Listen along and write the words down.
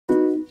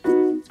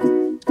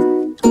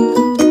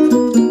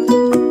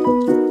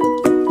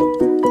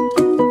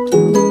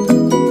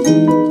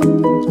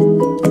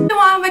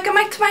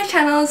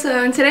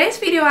So in today's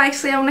video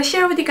actually I'm going to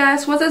share with you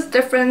guys what is the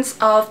difference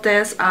of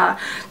this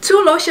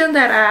two lotion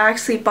that I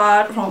actually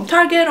bought from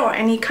Target or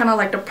any kind of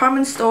like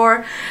department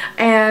store,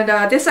 and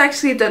this is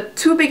actually the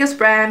two biggest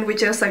brand,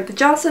 which is like the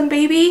Johnson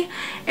Baby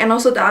and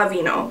also the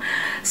Aveeno.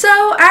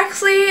 So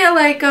actually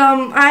like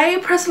I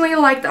personally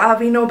like the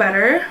Aveeno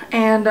better,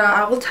 and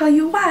I will tell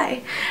you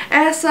why.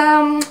 As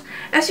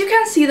you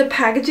can see the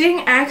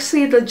packaging,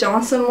 actually the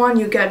Johnson one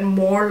you get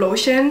more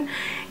lotion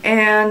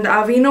and the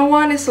Aveeno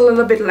one is a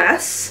little bit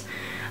less,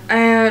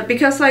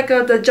 because like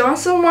the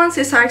Johnson ones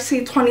is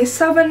actually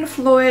 27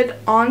 fluid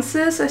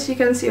ounces, as you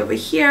can see over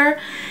here,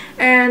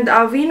 and the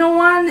Aveeno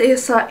one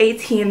is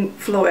 18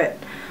 fluid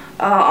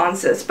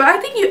ounces. But I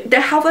think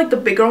they have like the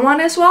bigger one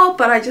as well,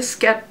 but I just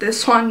get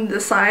this one,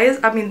 this size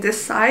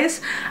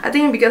I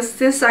think, because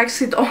this is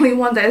actually the only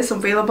one that is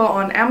available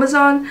on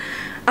Amazon.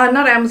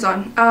 Not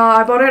Amazon,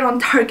 I bought it on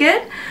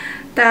Target,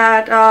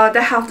 that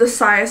they have the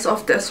size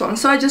of this one,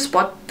 so I just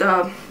bought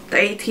the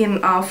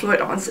 18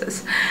 fluid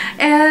ounces.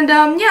 And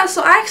yeah,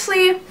 so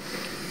actually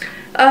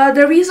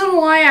the reason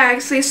why I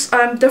actually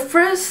the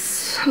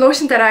first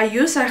lotion that I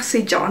use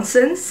actually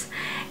Johnson's,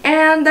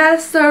 and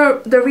that's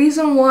the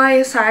reason why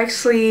is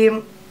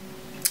actually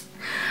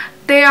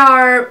they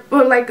are,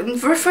 well, like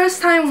for the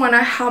first time when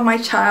I have my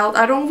child,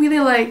 I don't really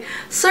like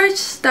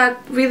search that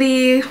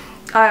really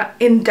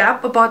in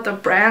depth about the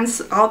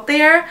brands out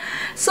there,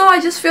 so I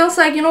just feels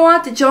like, you know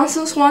what, the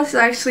Johnson's ones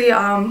actually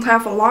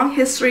have a long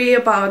history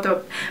about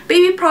the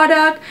baby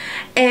product,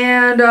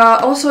 and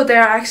also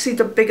they're actually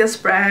the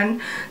biggest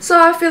brand, so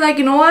I feel like,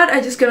 you know what,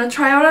 I'm just gonna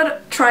try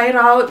it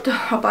out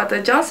about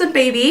the Johnson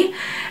Baby.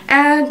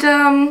 And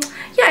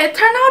yeah, it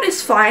turned out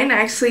it's fine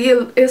actually.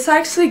 It's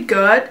actually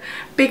good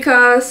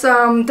because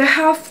they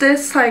have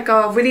this like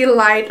a really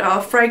light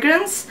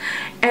fragrance,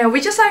 and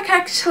which is like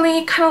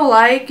actually kind of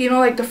like, you know,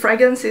 like the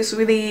fragrance is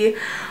really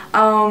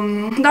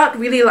not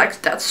really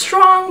like that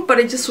strong, but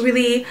it just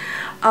really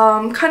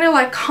kind of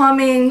like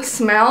calming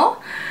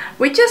smell,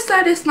 which is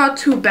that is not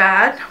too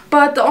bad.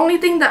 But the only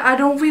thing that I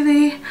don't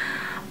really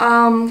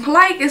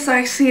like is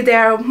actually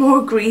they're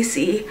more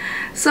greasy.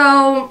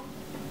 So,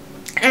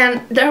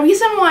 and the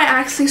reason why I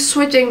actually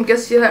switching,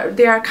 because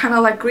they are kind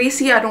of like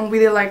greasy. I don't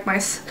really like my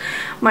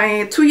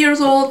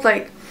 2-year-old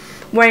like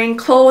wearing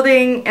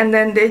clothing and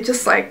then they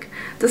just like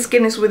the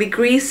skin is really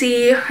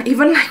greasy.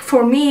 Even like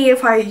for me,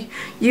 if I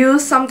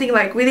use something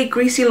like really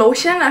greasy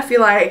lotion, I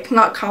feel like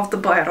not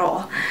comfortable at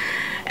all.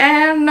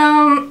 And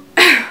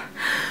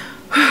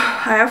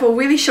I have a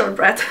really short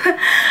breath.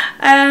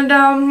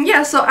 And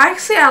yeah, so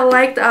actually I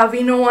like the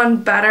Aveeno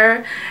one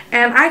better,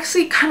 and I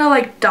actually kind of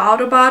like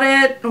doubt about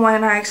it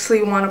when I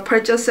actually want to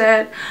purchase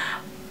it.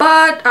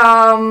 But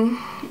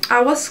I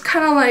was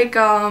kind of like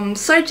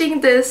searching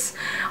this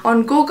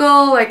on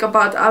Google like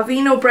about the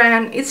Aveeno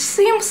brand. It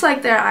seems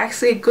like they're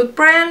actually a good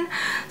brand,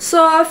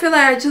 so I feel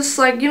like I just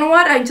like, you know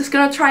what, I'm just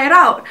gonna try it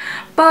out.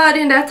 But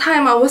in that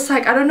time I was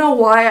like, I don't know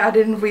why I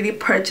didn't really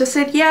purchase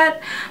it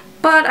yet,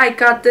 but I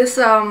got this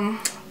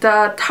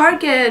the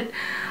Target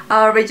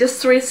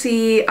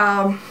registry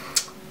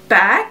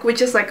bag,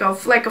 which is like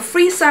a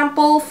free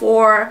sample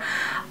for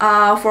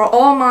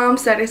all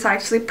moms that is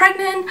actually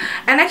pregnant.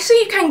 And actually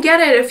you can get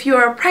it if you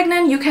are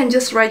pregnant. You can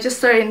just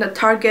register in the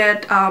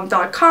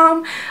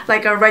target.com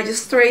like a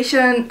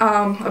registration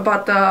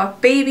about the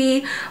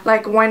baby,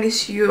 like when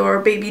is your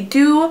baby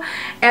due,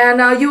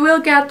 and you will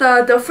get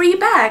the free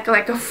bag,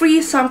 like a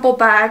free sample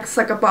bags,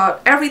 like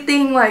about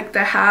everything like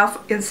they have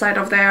inside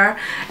of there.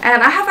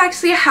 And I have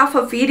actually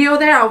a video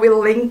there. I will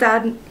link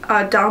that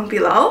down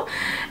below.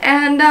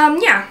 And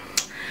yeah.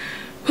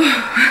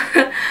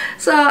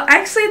 So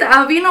actually the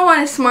Aveeno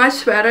one is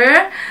much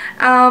better.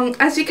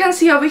 As you can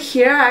see over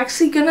here, I'm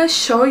actually gonna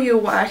show you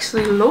what it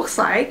actually looks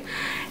like.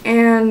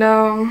 And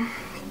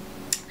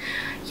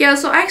yeah,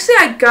 so actually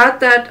I got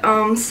that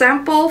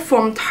sample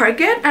from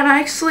Target, and I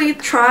actually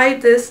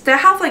tried this. They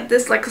have like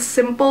this like a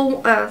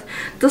simple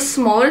the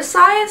smaller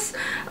size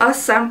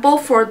sample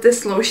for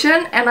this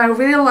lotion, and I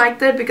really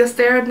liked it because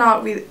they're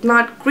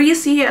not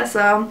greasy as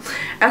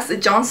the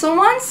Johnson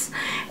ones.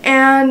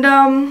 And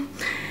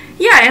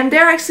yeah, and they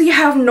actually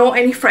have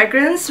any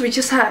fragrance, which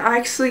is I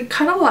actually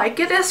kind of like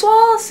it as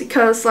well,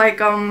 because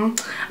like I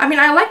mean,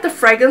 I like the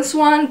fragrance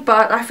one,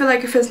 but I feel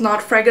like if it's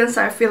not fragrance,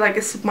 I feel like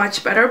it's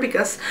much better,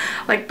 because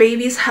like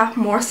babies have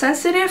more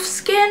sensitive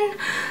skin.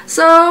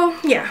 So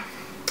yeah,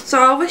 so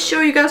I will show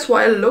you guys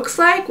what it looks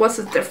like, what's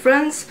the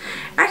difference.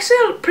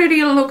 Actually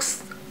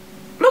looks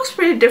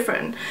pretty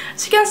different.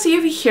 As you can see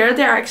over here,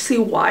 they're actually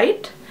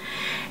white,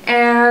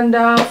 and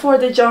for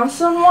the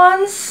Johnson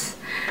ones,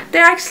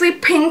 they're actually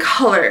pink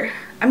color.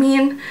 I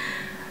mean,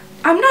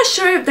 I'm not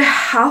sure if they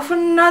have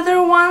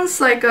another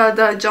ones like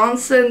the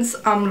Johnson's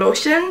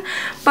lotion,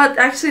 but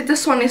actually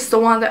this one is the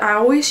one that I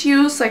always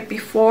use like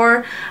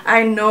before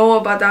I know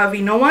about the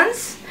Aveeno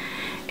ones.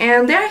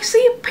 And they're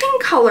actually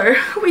pink color,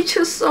 which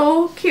is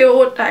so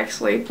cute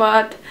actually,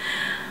 but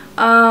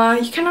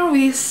you cannot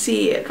really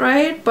see it,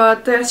 right?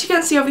 But as you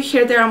can see over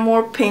here, they are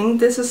more pink.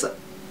 This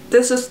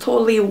is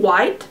totally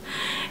white.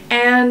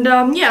 And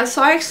yeah,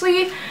 so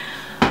actually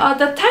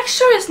The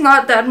texture is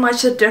not that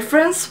much a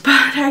difference,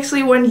 but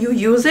actually when you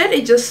use it,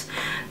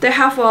 they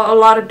have a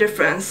lot of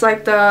difference.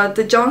 Like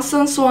the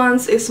Johnson's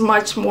ones is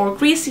much more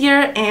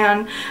greasier,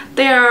 and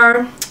they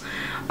are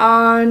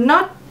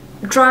not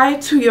dry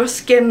to your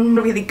skin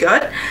really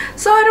good.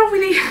 So I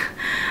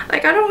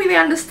don't really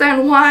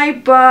understand why,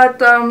 but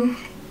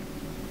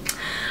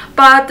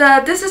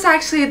this is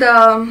actually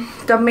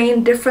the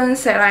main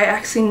difference that I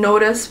actually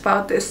noticed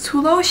about these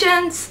two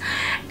lotions.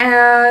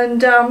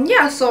 And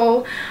yeah,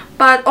 so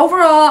but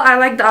overall I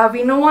like the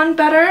Aveeno one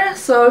better.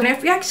 So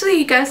if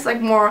you guys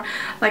like more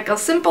like a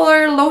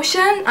simpler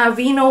lotion,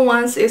 Aveeno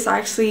ones is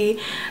actually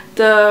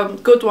the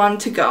good one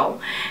to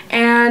go.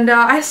 And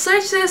I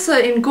searched this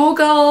in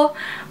Google,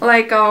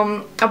 like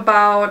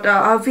about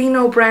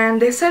Aveeno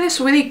brand. They said it's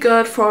really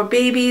good for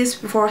babies,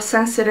 for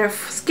sensitive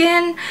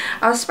skin,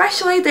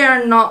 especially they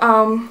are not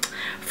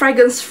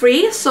fragrance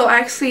free, so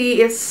actually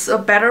it's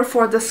better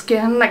for the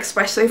skin, like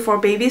especially for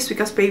babies,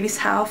 because babies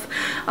have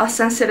a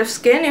sensitive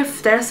skin.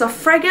 If there's a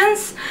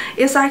fragrance,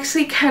 it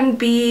actually can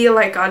be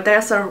like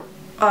there's a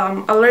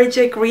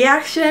allergic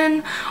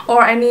reaction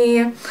or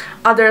any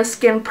other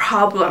skin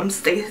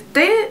problems.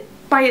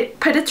 My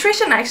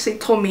pediatrician actually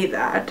told me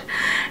that.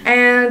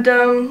 And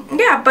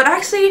yeah, but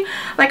actually,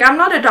 like, I'm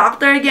not a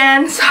doctor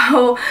again,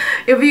 so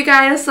if you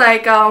guys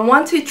like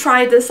want to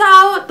try this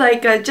out,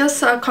 like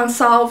just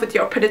consult with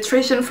your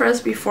pediatrician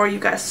first before you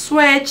guys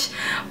switch.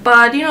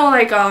 But you know,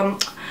 like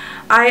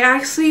I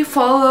actually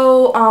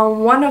follow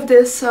one of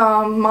this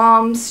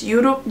mom's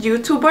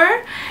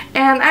YouTuber,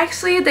 and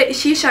actually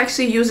she's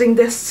actually using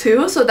this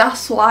too, so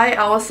that's why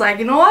I was like,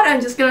 you know what,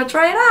 I'm just gonna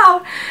try it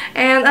out.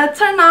 And it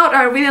turned out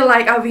I really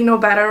like Aveeno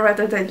better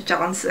rather than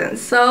Johnson.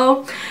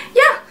 So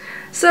yeah,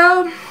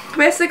 so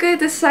basically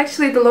this is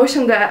actually the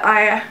lotion that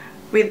I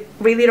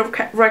really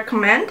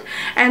recommend,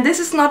 and this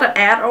is not an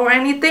ad or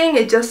anything,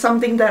 it's just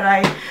something that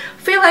I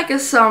feel like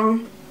is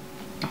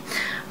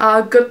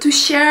good to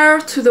share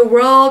to the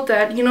world,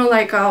 that you know,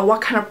 like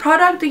what kind of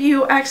product do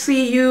you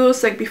actually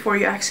use, like before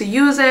you actually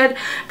use it,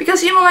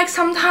 because you know, like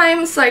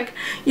sometimes like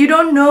you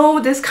don't know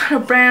this kind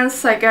of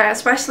brands, like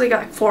especially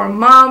like for a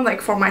mom,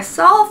 like for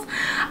myself,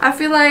 I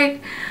feel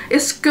like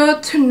it's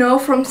good to know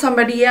from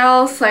somebody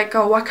else like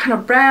what kind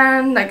of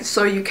brand, like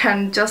so you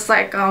can just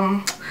like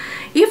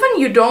even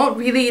you don't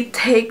really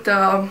take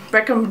the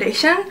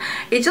recommendation,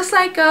 it's just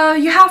like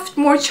you have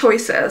more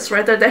choices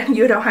rather than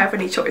you don't have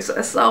any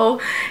choices.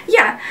 So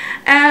yeah,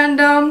 and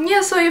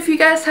yeah, so if you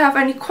guys have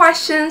any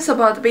questions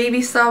about the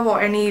baby stuff or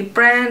any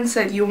brands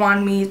that you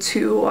want me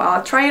to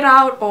try it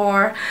out,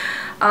 or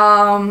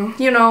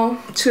you know,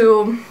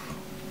 to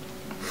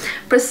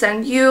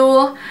present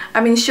you,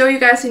 show you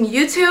guys in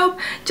YouTube,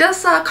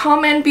 just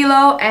comment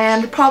below,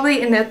 and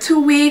probably in 2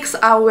 weeks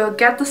I will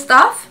get the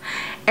stuff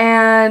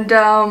and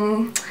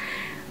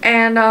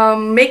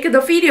make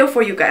the video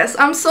for you guys.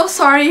 I'm so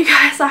sorry you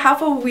guys, I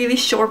have a really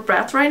short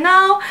breath right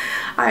now.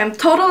 I am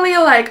totally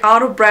like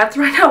out of breath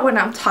right now when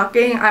I'm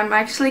talking. I'm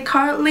actually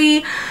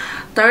currently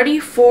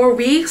 34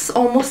 weeks,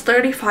 almost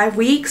 35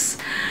 weeks.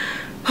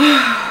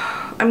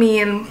 I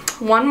mean,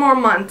 1 more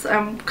month.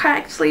 I'm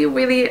actually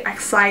really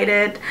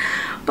excited,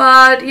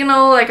 but you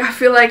know, like I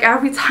feel like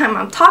every time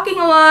I'm talking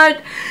a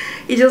lot,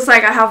 it's just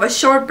like I have a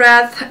short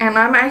breath, and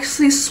I'm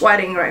actually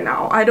sweating right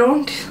now. I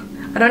don't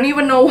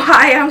even know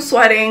why I'm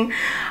sweating.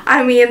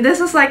 I mean, this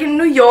is like in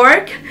New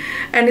York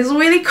and it's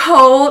really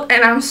cold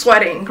and I'm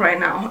sweating right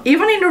now.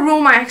 Even in the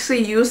room I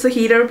actually use the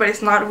heater, but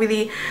it's not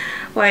really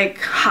like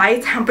high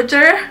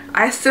temperature.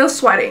 I'm still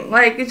sweating.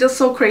 Like, it's just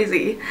so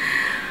crazy.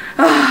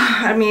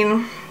 I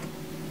mean,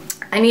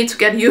 I need to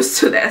get used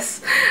to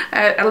this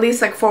at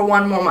least like for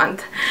 1 more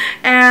month.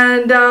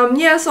 And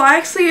yeah, so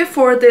actually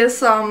for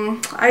this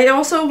I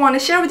also want to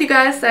share with you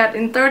guys that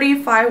in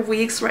 35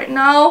 weeks right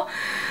now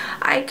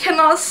I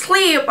cannot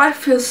sleep. I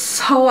feel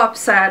so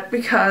upset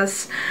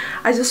because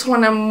I just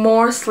want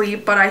more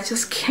sleep, but I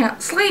just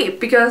can't sleep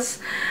because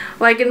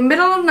like in the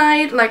middle of the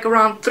night, like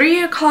around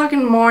 3 o'clock in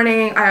the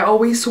morning, I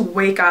always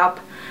wake up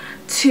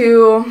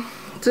to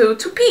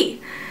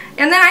pee.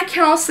 And then I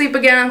cannot sleep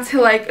again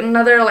until like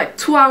another like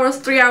 2 hours,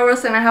 3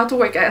 hours, and I have to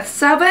wake at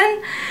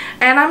 7.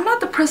 And I'm not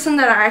the person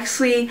that I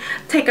actually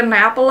take a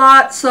nap a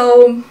lot,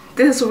 so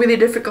this is really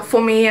difficult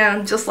for me,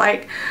 and just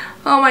like,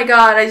 oh my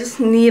god, I just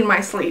need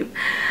my sleep.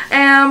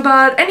 And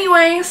but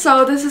anyway,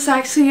 so this is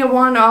actually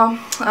one of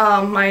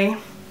my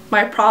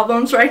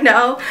problems right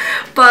now.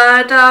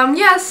 But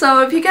yeah,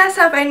 so if you guys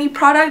have any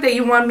product that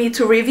you want me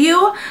to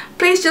review,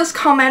 please just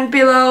comment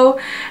below,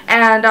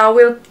 and I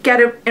will get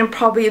it in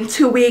probably in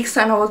 2 weeks,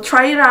 and I will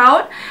try it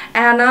out,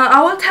 and I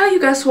will tell you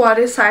guys what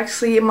is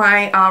actually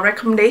my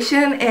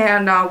recommendation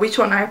and which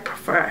one I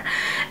prefer.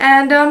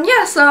 And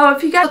yeah, so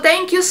if you guys,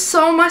 thank you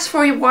so much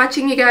for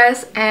watching, you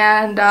guys,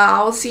 and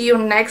I will see you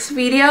next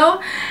video,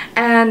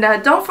 and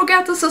don't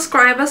forget to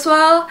subscribe as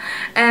well.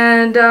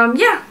 And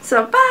yeah,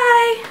 so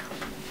bye.